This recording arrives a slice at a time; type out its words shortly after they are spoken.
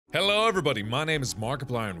everybody, my name is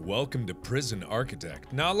Markiplier and welcome to Prison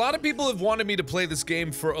Architect. Now a lot of people have wanted me to play this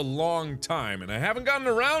game for a long time and I haven't gotten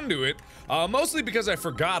around to it, mostly because I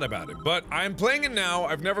forgot about it, but I'm playing it now.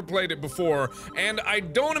 I've never played it before, and I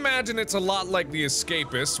don't imagine it's a lot like The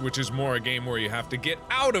Escapist, which is more a game where you have to get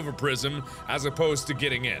out of a prison as opposed to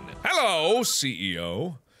getting in. Hello,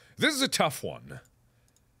 CEO. This is a tough one.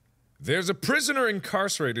 There's a prisoner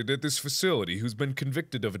incarcerated at this facility who's been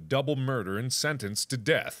convicted of a double murder and sentenced to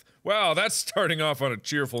death. Well, that's starting off on a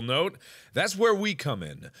cheerful note. That's where we come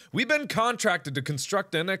in. We've been contracted to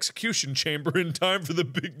construct an execution chamber in time for the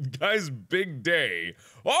big guy's big day.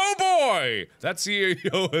 Oh boy! That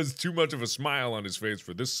CEO has too much of a smile on his face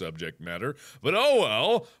for this subject matter, but oh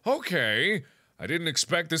well, okay. I didn't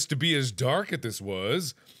expect this to be as dark as this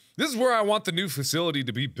was. This is where I want the new facility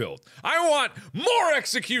to be built. I want more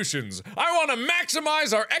executions! I want to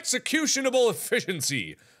maximize our executionable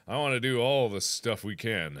efficiency! I want to do all the stuff we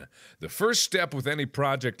can. The first step with any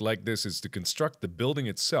project like this is to construct the building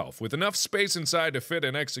itself, with enough space inside to fit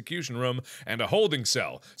an execution room and a holding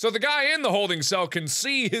cell, so the guy in the holding cell can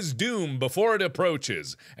see his doom before it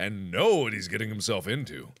approaches, and know what he's getting himself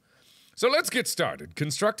into. So let's get started.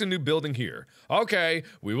 Construct a new building here. Okay,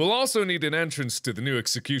 we will also need an entrance to the new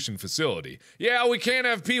execution facility. Yeah, we can't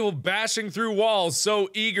have people bashing through walls so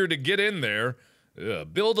eager to get in there.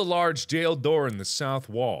 Build a large jail door in the south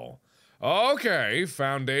wall. Okay,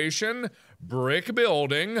 foundation, brick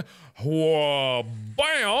building, whoa,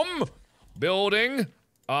 bam! Building,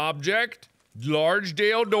 object, large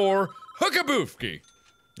jail door, hookaboofki.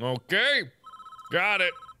 Okay, got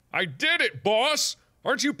it. I did it, boss!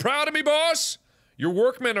 Aren't you proud of me, boss? Your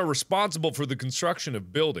workmen are responsible for the construction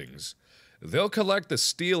of buildings. They'll collect the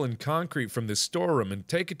steel and concrete from this storeroom and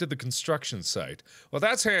take it to the construction site. Well,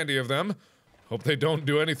 that's handy of them. Hope they don't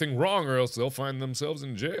do anything wrong or else they'll find themselves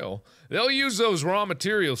in jail. They'll use those raw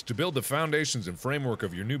materials to build the foundations and framework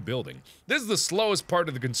of your new building. This is the slowest part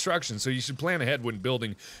of the construction, so you should plan ahead when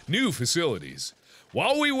building new facilities.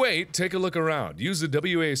 While we wait, take a look around. Use the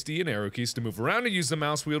WASD and arrow keys to move around and use the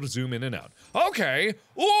mouse wheel to zoom in and out. Okay.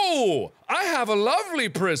 Ooh, I have a lovely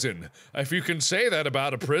prison. If you can say that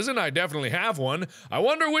about a prison, I definitely have one. I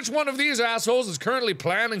wonder which one of these assholes is currently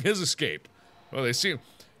planning his escape. Well, they seem...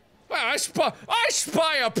 Well, I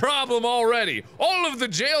spy a problem already. All of the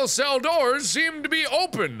jail cell doors seem to be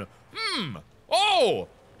open. Oh!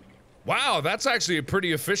 Wow, that's actually a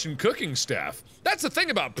pretty efficient cooking staff. That's the thing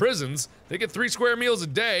about prisons. They get 3 square meals a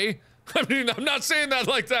day. I mean, I'm not saying that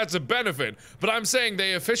like that's a benefit, but I'm saying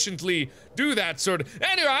they efficiently do that sort of—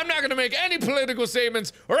 Anyway, I'm not gonna make any political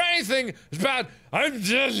statements or anything about—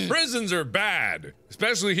 Prisons are bad.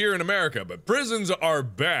 Especially here in America, but prisons are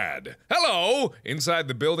bad. Hello! Inside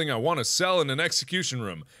the building, I want to sell in an execution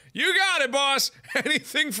room. You got it, boss!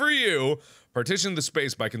 Anything for you. Partition the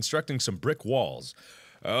space by constructing some brick walls.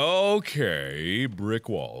 Okay, brick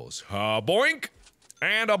walls. A boink,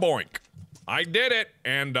 and a boink. I did it,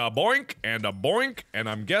 and a boink, and a boink, and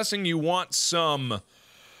I'm guessing you want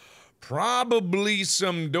probably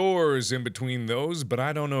some doors in between those, but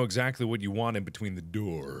I don't know exactly what you want in between the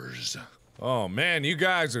doors. Oh man, you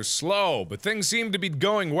guys are slow, but things seem to be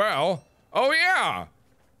going well. Oh yeah!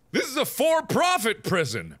 This is a for-profit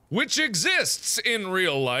prison, which exists in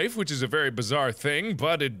real life, which is a very bizarre thing,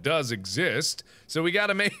 but it does exist. So we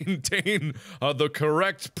gotta maintain the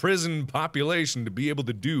correct prison population to be able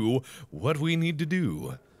to do what we need to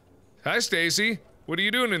do. Hi, Stacy. What are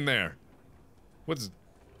you doing in there? What's...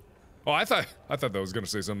 Oh, I thought that was gonna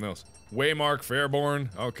say something else. Waymark,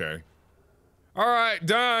 Fairborn. Okay. Alright,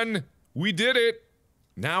 done. We did it.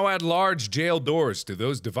 Now add large jail doors to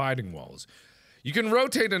those dividing walls. You can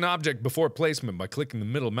rotate an object before placement by clicking the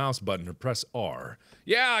middle mouse button or press R.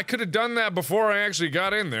 Yeah, I could have done that before I actually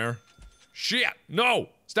got in there. Shit! No!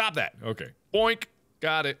 Stop that! Okay. Boink!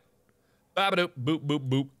 Got it. Babadoop, boop, boop,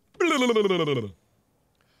 boop.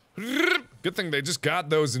 Good thing they just got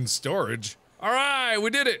those in storage. Alright, we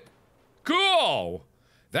did it! Cool!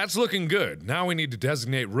 That's looking good. Now we need to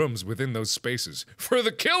designate rooms within those spaces. For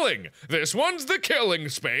the killing! This one's the killing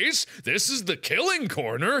space. This is the killing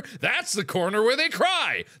corner. That's the corner where they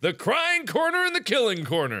cry. The crying corner and the killing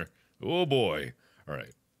corner. Oh boy.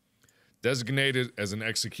 Alright. Designated as an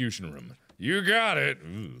execution room. You got it.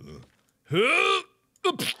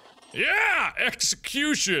 Yeah!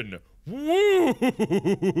 Execution! Woo!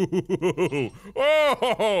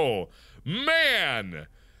 Oh! Man!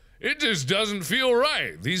 It just doesn't feel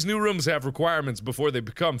right. These new rooms have requirements before they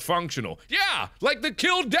become functional. Yeah, like the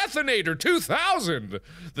Kill Deathinator 2000.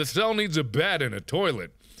 The cell needs a bed and a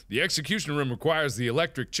toilet. The execution room requires the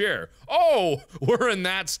electric chair. Oh, we're in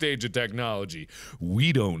that stage of technology.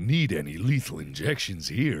 We don't need any lethal injections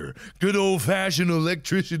here. Good old-fashioned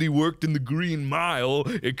electricity worked in the Green Mile.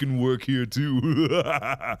 It can work here too.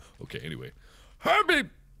 Okay, anyway. Herbie!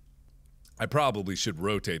 I probably should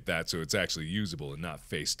rotate that so it's actually usable and not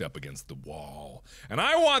faced up against the wall. And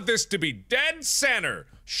I want this to be dead center.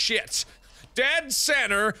 Shit. Dead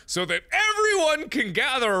center so that everyone can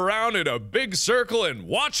gather around in a big circle and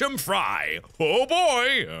watch them fry. Oh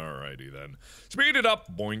boy. Alrighty then. Speed it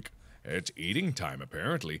up, boink. It's eating time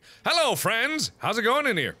apparently. Hello friends. How's it going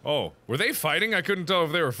in here? Oh, were they fighting? I couldn't tell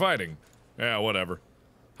if they were fighting. Yeah, whatever.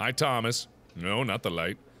 Hi Thomas. No, not the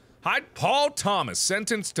light. Hi, Paul Thomas,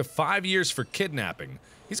 sentenced to 5 years for kidnapping.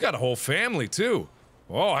 He's got a whole family, too.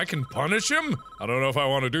 Oh, I can punish him? I don't know if I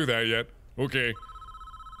want to do that yet. Okay.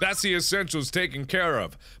 That's the essentials taken care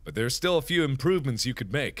of, but there's still a few improvements you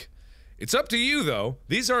could make. It's up to you, though.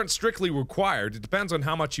 These aren't strictly required. It depends on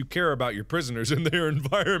how much you care about your prisoners and their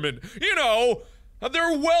environment. You know,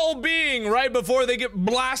 their well-being right before they get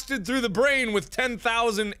blasted through the brain with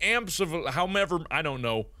 10,000 amps of however, I don't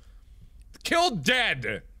know. Killed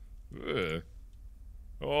dead! Ugh.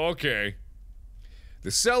 Okay.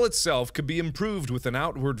 The cell itself could be improved with an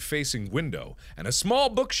outward-facing window and a small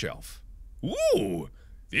bookshelf. Ooh!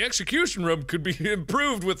 The execution room could be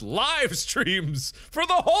improved with live streams for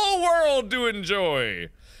the whole world to enjoy!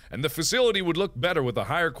 And the facility would look better with a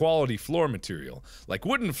higher quality floor material, like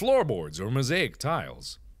wooden floorboards or mosaic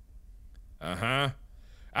tiles. Uh-huh.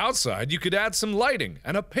 Outside, you could add some lighting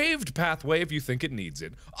and a paved pathway if you think it needs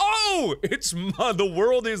it. Oh! The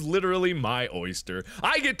world is literally my oyster.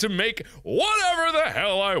 I get to make whatever the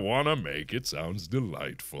hell I want to make. It sounds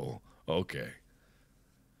delightful. Okay.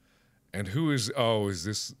 And who is, oh, is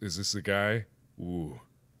this the guy? Ooh.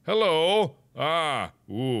 Hello! Ah,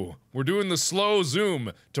 ooh. We're doing the slow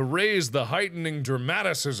zoom to raise the heightening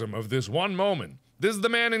dramaticism of this one moment. This is the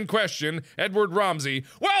man in question, Edward Romsey.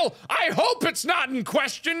 Well, I hope it's not in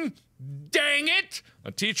question! Dang it!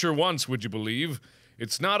 A teacher once, would you believe?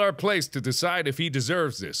 It's not our place to decide if he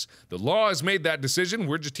deserves this. The law has made that decision,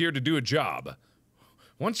 we're just here to do a job.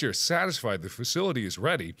 Once you're satisfied the facility is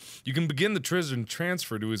ready, you can begin the prison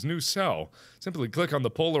transfer to his new cell. Simply click on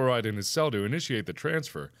the Polaroid in his cell to initiate the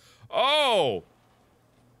transfer. Oh!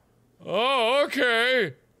 Oh,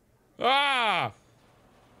 okay. Ah!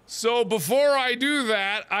 So before I do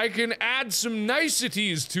that, I can add some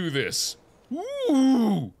niceties to this.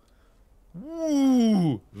 Ooh!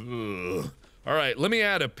 Ooh! Ugh. Alright, let me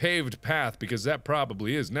add a paved path because that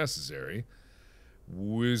probably is necessary.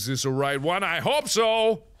 Is this a right one? I hope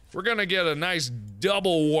so! We're gonna get a nice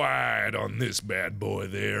double wide on this bad boy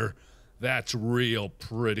there. That's real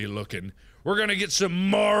pretty looking. We're gonna get some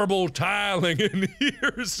marble tiling in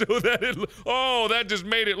here so that it... Oh, that just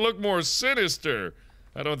made it look more sinister.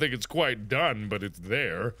 I don't think it's quite done, but it's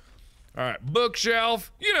there. Alright,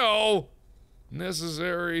 bookshelf, you know,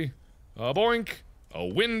 necessary. A boink. A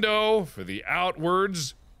window for the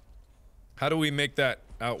outwards. How do we make that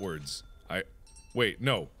outwards? Wait,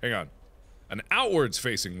 no, hang on. An outwards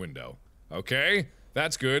facing window. Okay,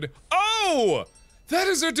 that's good. Oh! That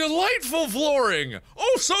is a delightful flooring!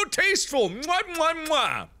 Oh, so tasteful! Mwah, mwah,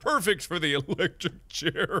 mwah! Perfect for the electric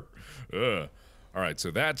chair. Alright,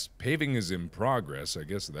 so that's paving is in progress. I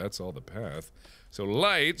guess that's all the path. So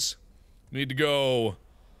lights need to go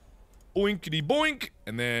boinkity boink,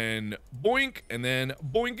 and then boink, and then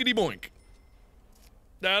boinkity boink.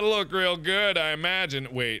 That'll look real good, I imagine.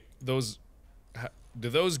 Wait, those... Do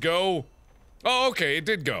those go? Oh, okay, it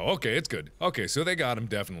did go. Okay, it's good. Okay, so they got him,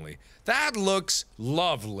 definitely. That looks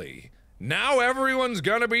lovely. Now everyone's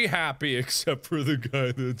gonna be happy except for the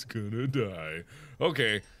guy that's gonna die.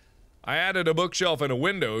 Okay. I added a bookshelf and a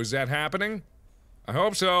window. Is that happening? I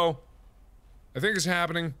hope so. I think it's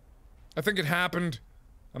happening. I think it happened.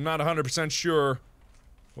 I'm not 100% sure.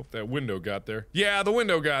 Hope that window got there. Yeah, the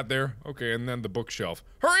window got there. Okay, and then the bookshelf.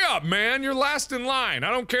 Hurry up, man! You're last in line. I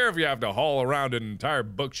don't care if you have to haul around an entire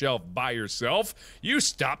bookshelf by yourself. You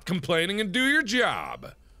stop complaining and do your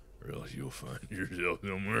job. Or else you'll find yourself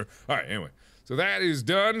somewhere. Alright, anyway. So that is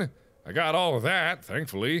done. I got all of that,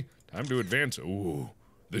 thankfully. Time to advance. Ooh,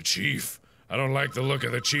 the chief. I don't like the look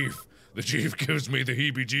of the chief. The chief gives me the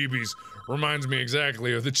heebie-jeebies. Reminds me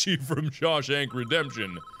exactly of the chief from Shawshank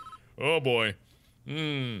Redemption. Oh boy.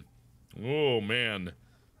 Oh man.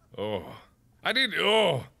 Oh. I don't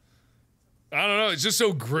know, it's just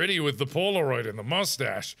so gritty with the Polaroid and the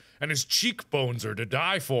mustache. And his cheekbones are to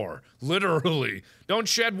die for. Literally. Don't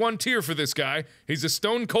shed one tear for this guy. He's a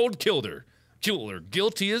stone-cold killer.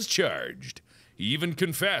 Guilty as charged. He even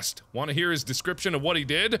confessed. Want to hear his description of what he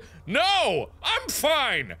did? No! I'm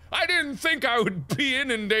fine! I didn't think I would be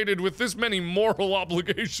inundated with this many moral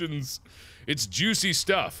obligations. It's juicy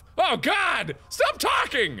stuff. Oh God! Stop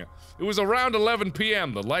talking! It was around 11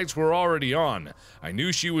 p.m. The lights were already on. I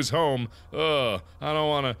knew she was home. I don't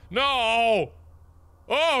wanna— No!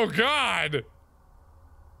 Oh God!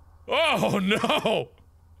 Oh no!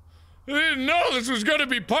 I didn't know this was gonna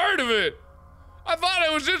be part of it! I thought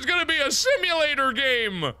it was just gonna be a simulator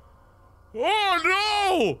game! Oh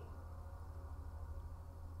no!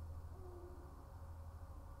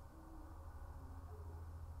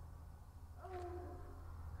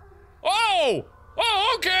 Oh!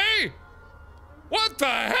 Oh, okay! What the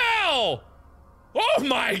hell? Oh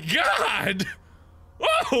my God!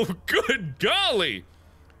 Oh, good golly!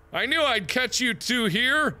 I knew I'd catch you two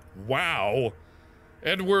here. Wow.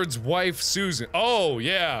 Edward's wife, Susan. Oh,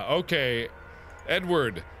 yeah, okay.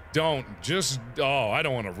 Edward, don't. Just. Oh, I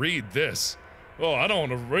don't want to read this. Oh, I don't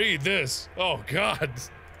want to read this. Oh, God.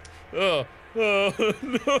 No.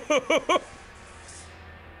 Oh!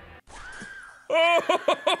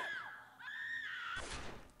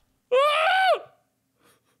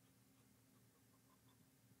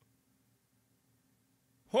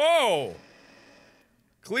 Whoa!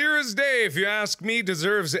 Clear as day, if you ask me,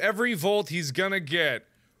 deserves every volt he's gonna get.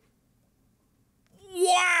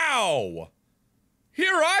 Wow!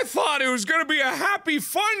 Here I thought it was gonna be a happy,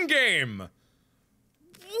 fun game!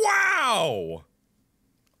 Wow!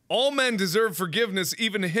 All men deserve forgiveness,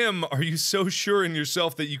 even him. Are you so sure in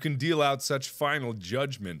yourself that you can deal out such final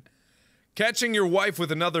judgment? Catching your wife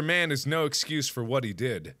with another man is no excuse for what he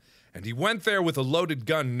did. And he went there with a loaded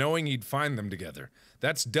gun knowing he'd find them together.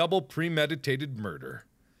 That's double premeditated murder.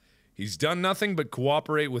 He's done nothing but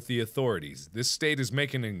cooperate with the authorities. This state is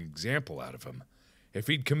making an example out of him. If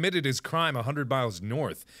he'd committed his crime 100 miles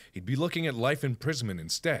north, he'd be looking at life imprisonment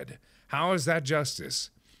instead. How is that justice?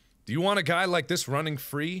 Do you want a guy like this running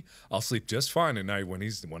free? I'll sleep just fine at night when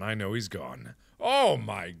I know he's gone. Oh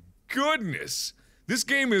my goodness! This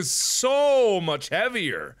game is so much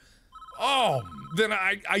heavier. Oh, then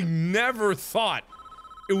I never thought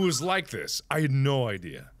it was like this. I had no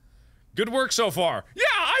idea. Good work so far. Yeah,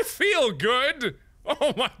 I feel good.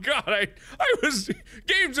 Oh my God,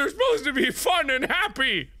 games are supposed to be fun and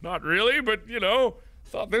happy. Not really, but you know,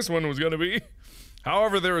 thought this one was gonna be.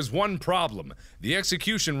 However, there is one problem. The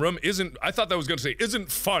execution room isn't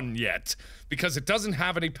fun yet, because it doesn't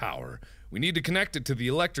have any power. We need to connect it to the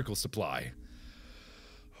electrical supply.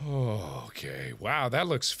 Oh, okay, wow, that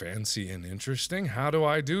looks fancy and interesting. How do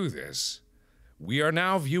I do this? We are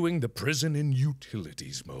now viewing the prison in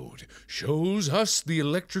utilities mode. Shows us the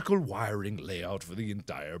electrical wiring layout for the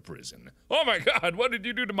entire prison. Oh my God, what did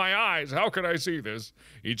you do to my eyes? How could I see this?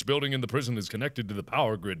 Each building in the prison is connected to the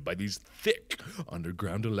power grid by these thick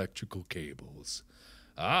underground electrical cables.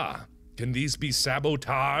 Ah, can these be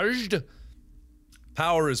sabotaged?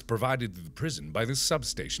 Power is provided to the prison by this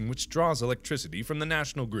substation which draws electricity from the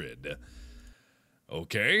national grid.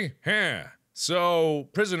 Okay, so,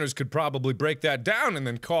 prisoners could probably break that down and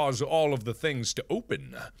then cause all of the things to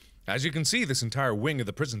open. As you can see, this entire wing of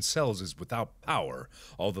the prison cells is without power,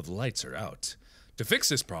 although the lights are out. To fix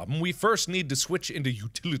this problem, we first need to switch into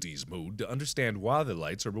utilities mode to understand why the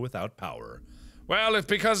lights are without power. Well, it's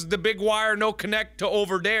because the big wire no connect to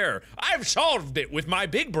over there. I've solved it with my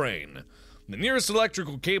big brain. The nearest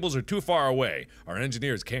electrical cables are too far away. Our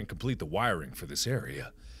engineers can't complete the wiring for this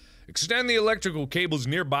area. Extend the electrical cables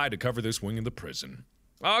nearby to cover this wing of the prison.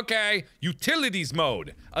 Okay, utilities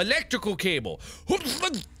mode. Electrical cable. What?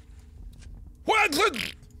 I did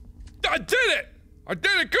it! I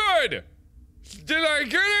did it good! Did I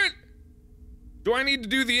get it? Do I need to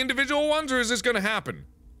do the individual ones, or is this gonna happen?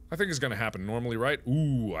 I think it's gonna happen normally, right?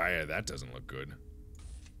 Ooh, that doesn't look good.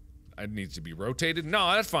 It needs to be rotated? No,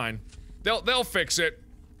 that's fine. They'll fix it.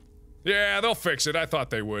 Yeah, they'll fix it. I thought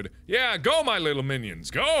they would. Yeah, go, my little minions,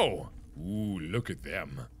 go! Ooh, look at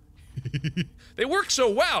them. They work so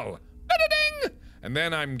well. Bada-ding! And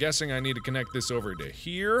then I'm guessing I need to connect this over to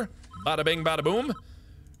here. Bada bing, bada boom.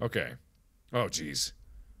 Okay. Oh, geez.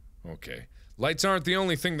 Okay. Lights aren't the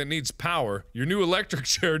only thing that needs power. Your new electric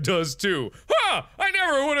chair does too. Huh! I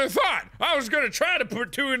never would have thought! I was gonna try to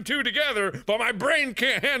put 2 and 2 together, but my brain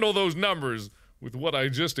can't handle those numbers with what I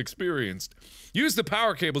just experienced. Use the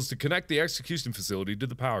power cables to connect the execution facility to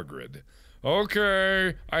the power grid.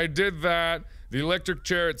 Okay, I did that. The electric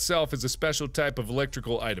chair itself is a special type of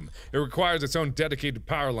electrical item. It requires its own dedicated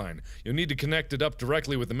power line. You'll need to connect it up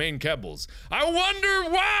directly with the main cables. I wonder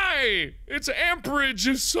why! Its amperage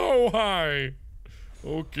is so high.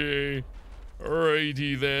 Okay.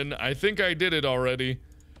 Alrighty then. I think I did it already.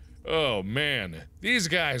 Oh man, these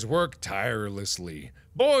guys work tirelessly.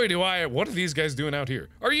 Boy, what are these guys doing out here?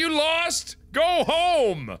 Are you lost? Go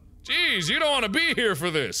home! Jeez, you don't want to be here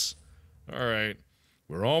for this. Alright,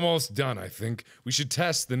 we're almost done, I think. We should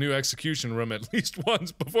test the new execution room at least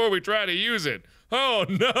once before we try to use it. Oh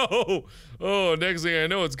no! Oh, next thing I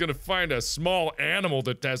know, it's gonna find a small animal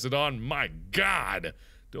to test it on. My god!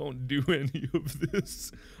 Don't do any of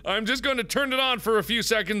this. I'm just going to turn it on for a few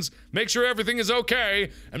seconds, make sure everything is okay,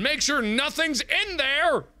 and make sure nothing's in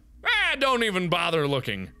there! Ah, don't even bother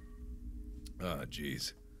looking. Oh,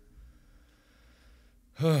 jeez.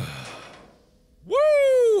 Woo!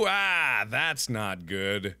 Ah, that's not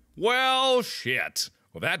good. Well, shit.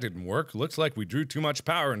 Well, that didn't work. Looks like we drew too much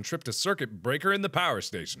power and tripped a circuit breaker in the power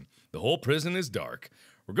station. The whole prison is dark.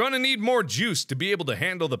 We're going to need more juice to be able to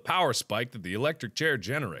handle the power spike that the electric chair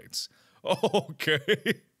generates.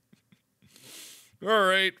 Okay.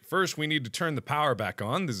 Alright, first we need to turn the power back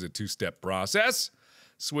on. This is a two-step process.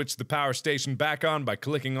 Switch the power station back on by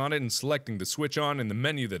clicking on it and selecting the switch on in the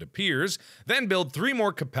menu that appears. Then build 3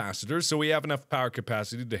 more capacitors so we have enough power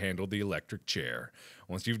capacity to handle the electric chair.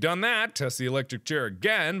 Once you've done that, test the electric chair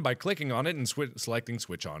again by clicking on it and selecting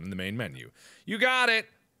switch on in the main menu. You got it!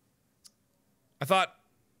 I thought...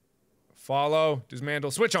 Follow,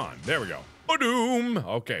 dismantle, switch on. There we go. Ba-doom!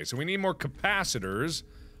 Okay, so we need more capacitors.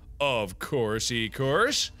 Of coursey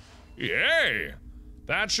course. Yay!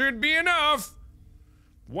 That should be enough!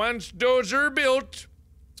 Once those are built,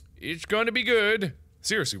 it's gonna be good.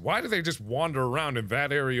 Seriously, why do they just wander around in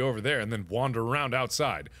that area over there and then wander around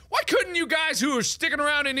outside? Why couldn't you guys who are sticking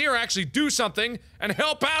around in here actually do something and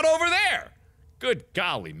help out over there? Good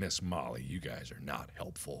golly, Miss Molly, you guys are not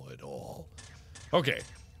helpful at all. Okay.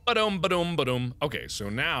 Ba-dum, ba-dum, ba-dum. Okay, so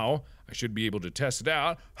now I should be able to test it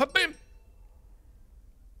out. Hup-bim!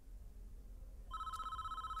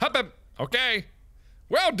 Hup-bim! Okay.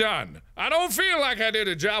 Well done. I don't feel like I did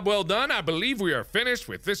a job well done. I believe we are finished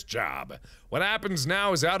with this job. What happens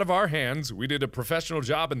now is out of our hands. We did a professional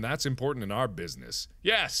job and that's important in our business.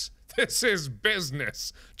 Yes, this is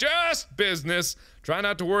business. Just business. Try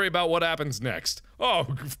not to worry about what happens next. Oh,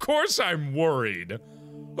 of course I'm worried.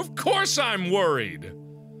 Of course I'm worried.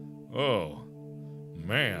 Oh,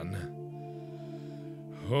 man.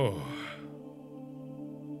 Oh.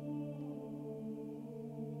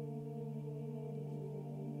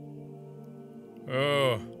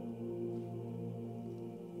 Oh.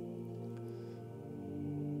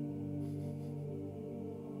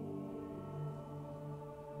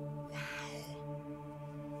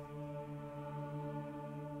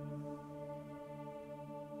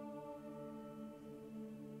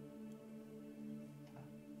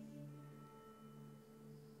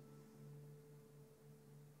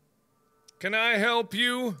 Can I help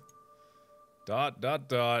you? ... Are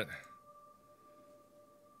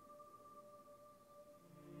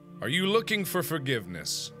you looking for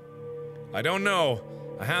forgiveness? I don't know.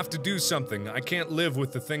 I have to do something. I can't live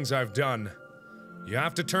with the things I've done. You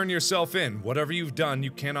have to turn yourself in. Whatever you've done, you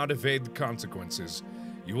cannot evade the consequences.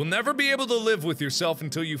 You will never be able to live with yourself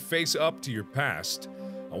until you face up to your past.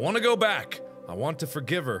 I want to go back. I want to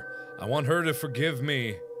forgive her. I want her to forgive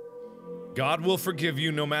me. God will forgive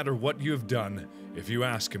you no matter what you have done, if you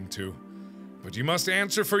ask him to. But you must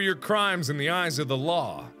answer for your crimes in the eyes of the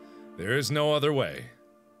law. There is no other way.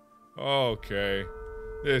 Okay.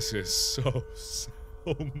 This is so...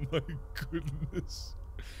 Oh my goodness.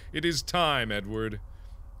 It is time, Edward.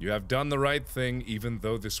 You have done the right thing, even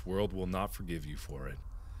though this world will not forgive you for it.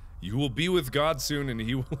 You will be with God soon, and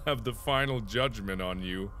he will have the final judgment on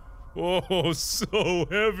you. Oh, so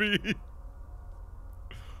heavy.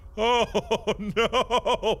 Oh,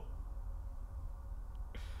 no!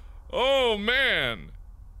 Oh, man!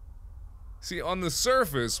 See, on the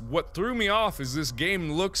surface, what threw me off is this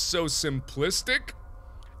game looks so simplistic,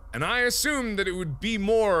 and I assumed that it would be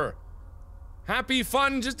more happy,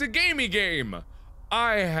 fun, just a gamey game.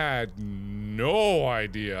 I had no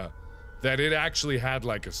idea that it actually had,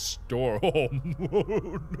 like, a story. Oh,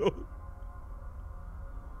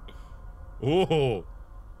 no. Oh.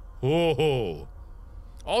 Oh.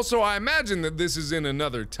 Also, I imagine that this is in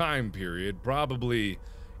another time period, probably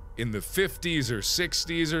in the 50s or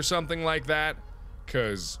 60s or something like that,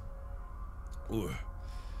 'cause... Oh,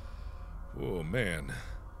 man.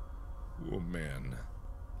 Oh, man.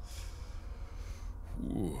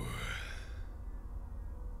 Ooh.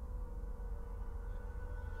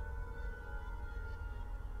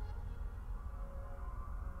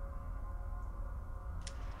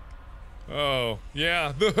 Oh,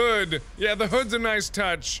 yeah, the hood. Yeah, the hood's a nice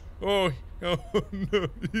touch. Oh, oh no,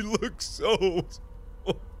 he looks so...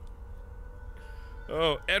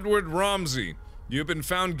 Oh, Edward Romsey. You have been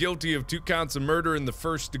found guilty of 2 counts of murder in the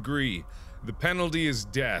 1st degree. The penalty is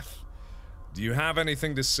death. Do you have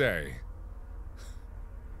anything to say?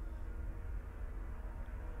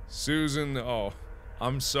 Susan, oh,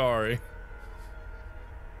 I'm sorry.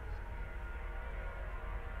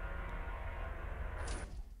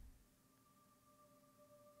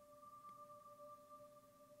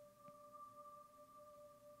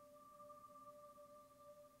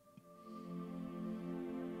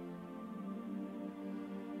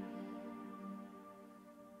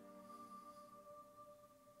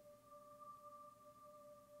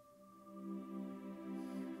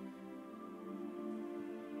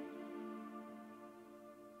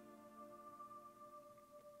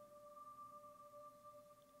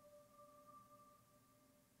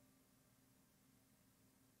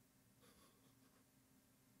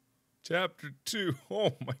 Chapter 2.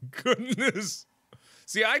 Oh my goodness.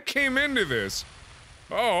 See, I came into this.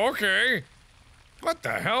 Oh, okay. What the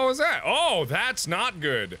hell is that? Oh, that's not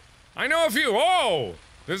good. I know a few. Oh,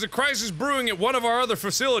 there's a crisis brewing at one of our other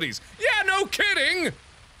facilities. Yeah, no kidding.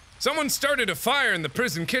 Someone started a fire in the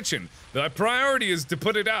prison kitchen. The priority is to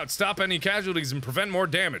put it out, stop any casualties, and prevent more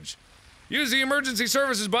damage. Use the emergency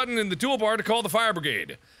services button in the toolbar to call the fire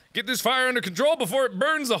brigade. Get this fire under control before it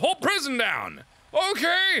burns the whole prison down.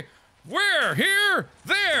 Okay. Where? Here?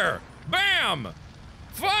 There! Bam!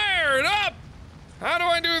 Fire it up! How do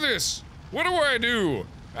I do this? What do I do?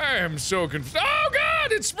 I am so confused. Oh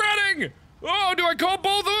god, it's spreading! Oh, do I call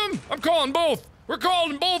both of them? I'm calling both. We're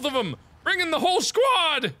calling both of them. Bring in the whole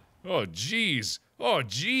squad! Oh jeez. Oh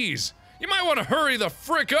jeez. You might want to hurry the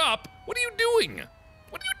frick up. What are you doing?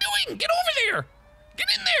 What are you doing? Get over there! Get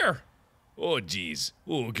in there! Oh jeez.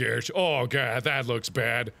 Oh gosh. Oh god, that looks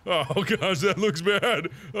bad. Oh gosh, that looks bad.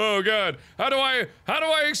 Oh god. How do I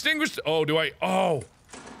extinguish? Oh, do I? Oh.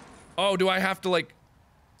 Oh, do I have to like?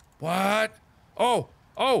 What? Oh.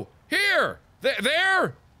 Oh. Here.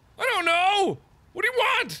 There. I don't know. What do you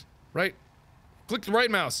want? Right. Click the right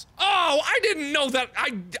mouse. Oh, I didn't know that.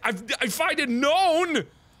 If I'd have known,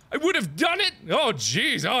 I would have done it. Oh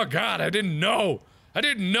jeez. Oh god, I didn't know. I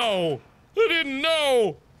didn't know. I didn't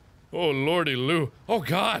know. Oh lordy Lou. Oh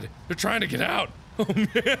god, they're trying to get out. Oh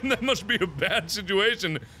man, that must be a bad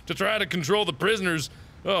situation to try to control the prisoners.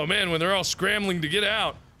 Oh man, when they're all scrambling to get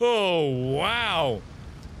out. Oh wow.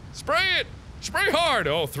 Spray it! Spray hard!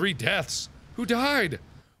 Oh, 3 deaths. Who died?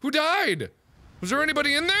 Who died? Was there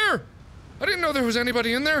anybody in there? I didn't know there was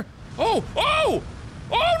anybody in there. Oh! Oh!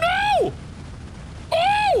 Oh no!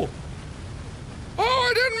 Oh! Oh,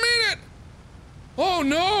 I didn't mean it! Oh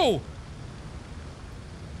no!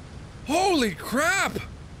 Holy crap!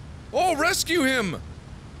 Oh, rescue him!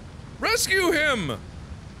 Rescue him!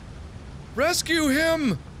 Rescue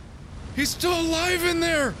him! He's still alive in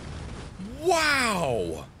there!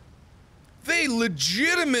 Wow! They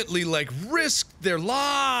legitimately, like, risked their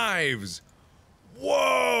lives!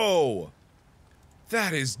 Whoa!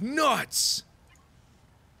 That is nuts!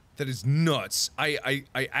 That is nuts. I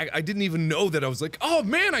didn't even know that. I was like, oh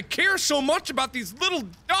man, I care so much about these little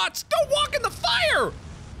dots! Don't walk in the fire!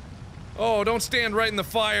 Oh, don't stand right in the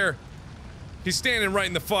fire. He's standing right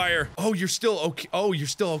in the fire. Oh, you're still okay. Oh, you're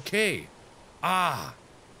still okay. Ah.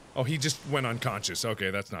 Oh, he just went unconscious.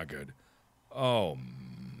 Okay, that's not good. Oh,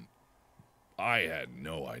 I had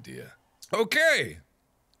no idea. Okay.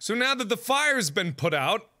 So now that the fire's been put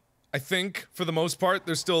out, I think, for the most part,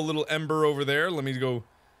 there's still a little ember over there. Let me go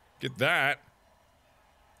get that.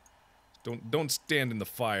 Don't stand in the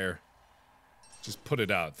fire. Just put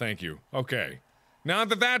it out. Thank you. Okay. Now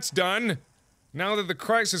that that's done, now that the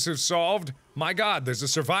crisis is solved, my god, there's a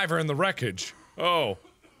survivor in the wreckage. Oh.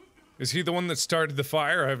 Is he the one that started the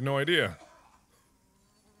fire? I have no idea.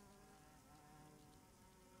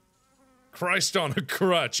 Christ on a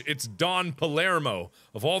crutch, it's Don Palermo.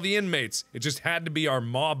 Of all the inmates, it just had to be our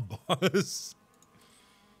mob boss.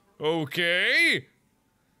 Okay.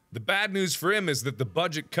 The bad news for him is that the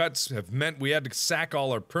budget cuts have meant we had to sack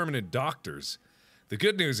all our permanent doctors. The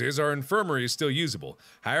good news is our infirmary is still usable.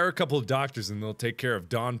 Hire a couple of doctors and they'll take care of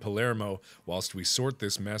Don Palermo whilst we sort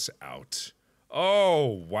this mess out. Oh,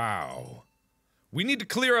 wow. We need to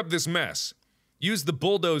clear up this mess. Use the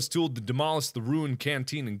bulldoze tool to demolish the ruined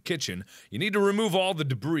canteen and kitchen. You need to remove all the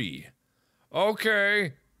debris.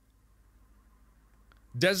 Okay.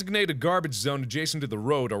 Designate a garbage zone adjacent to the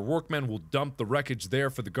road. Our workmen will dump the wreckage there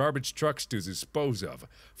for the garbage trucks to dispose of.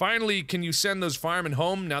 Finally, can you send those firemen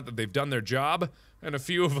home now that they've done their job? And a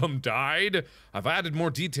few of them died? I've added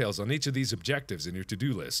more details on each of these objectives in your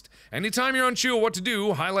to-do list. Anytime you're unsure what to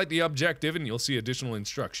do, highlight the objective and you'll see additional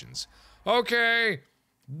instructions. Okay.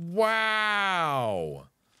 Wow.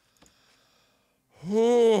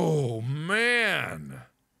 Oh, man.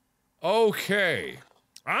 Okay.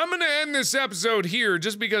 I'm gonna end this episode here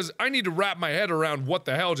just because I need to wrap my head around what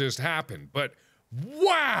the hell just happened. But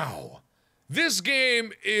wow! This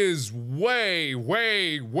game is way,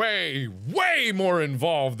 way, way, way more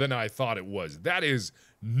involved than I thought it was. That is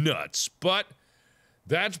nuts. But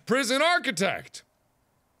that's Prison Architect.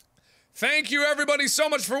 Thank you everybody so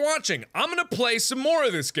much for watching. I'm gonna play some more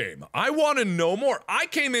of this game. I want to know more. I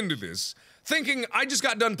came into this thinking I just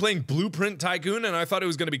got done playing Blueprint Tycoon and I thought it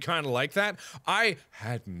was gonna be kind of like that. I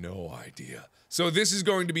had no idea. So this is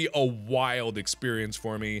going to be a wild experience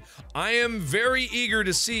for me. I am very eager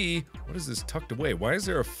to see, what is this tucked away? Why is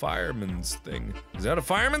there a fireman's thing? Is that a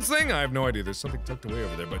fireman's thing? I have no idea. There's something tucked away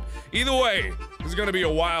over there, but either way, this is gonna be a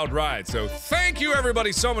wild ride. So thank you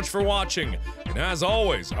everybody so much for watching. And as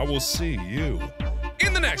always, I will see you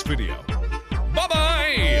in the next video.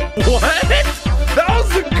 Bye-bye! What? That was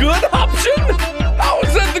the good option? How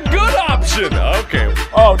was that the good option? Okay.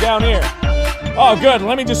 Oh, down here. Oh, good.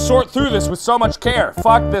 Let me just sort through this with so much care.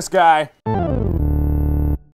 Fuck this guy.